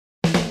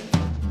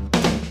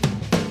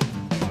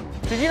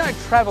Did you know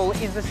travel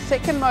is the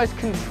second most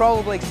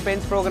controllable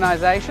expense for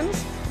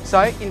organisations?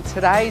 So in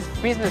today's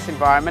business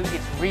environment,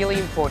 it's really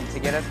important to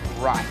get it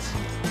right.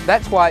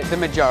 That's why the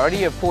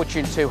majority of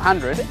Fortune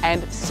 200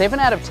 and 7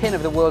 out of 10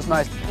 of the world's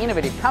most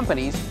innovative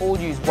companies all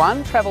use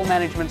one travel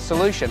management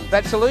solution.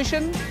 That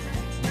solution?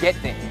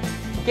 GetThere.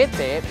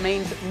 GetThere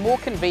means more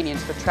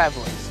convenience for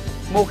travellers,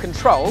 more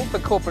control for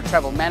corporate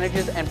travel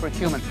managers and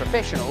procurement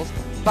professionals,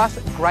 plus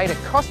greater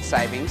cost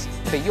savings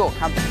for your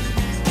company.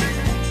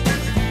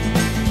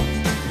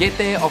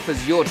 GetThere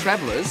offers your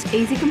travellers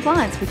easy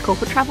compliance with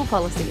corporate travel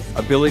policies,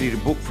 ability to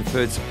book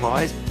preferred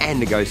suppliers and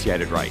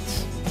negotiated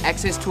rates,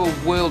 access to a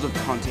world of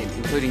content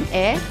including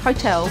air,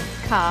 hotel,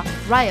 car,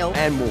 rail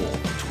and more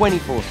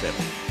 24/7.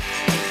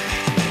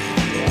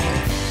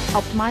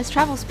 Optimised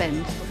travel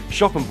spend,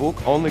 Shop and book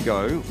on the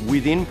go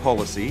within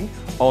policy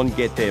on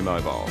GetThere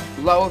mobile.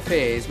 lower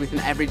fares with an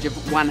average of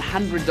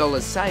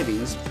 $100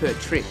 savings per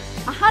trip.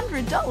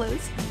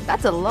 $100?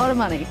 That's a lot of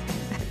money.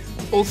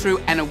 All through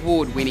an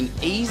award-winning,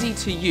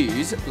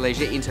 easy-to-use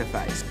leisure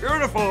interface.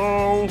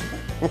 Beautiful!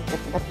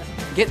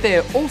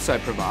 GetThere also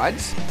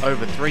provides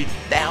Over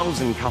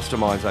 3,000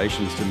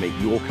 customisations to meet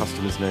your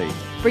customers' needs,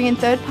 Bring in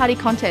third-party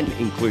content,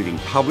 including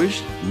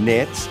published,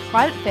 nets,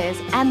 private fares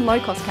and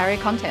low-cost carrier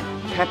content.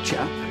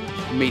 capture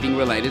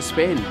meeting-related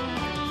spend.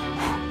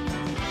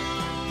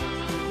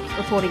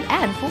 Reporting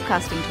and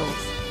forecasting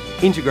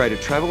tools.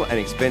 integrated travel and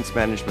expense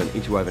management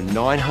into over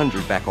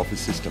 900 back-office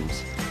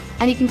systems.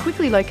 And you can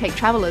quickly locate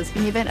travellers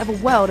in the event of a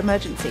world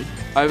emergency.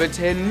 Over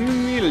 10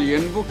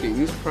 million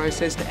bookings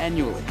processed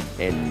annually.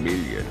 And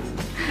million.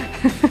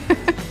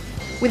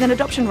 With an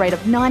adoption rate of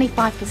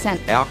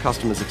 95%. Our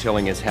customers are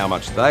telling us how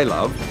much they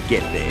love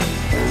GetThere.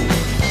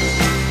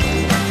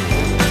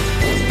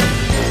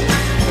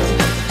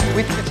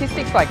 With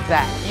statistics like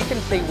that, you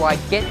can see why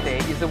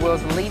GetThere is the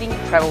world's leading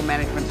travel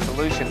management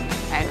solution.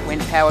 And when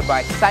powered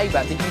by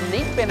Sabre, the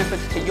unique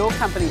benefits to your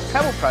company's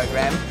travel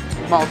program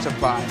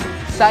multiply.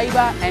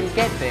 Sabre and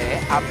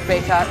GetThere are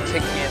better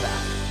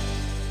together.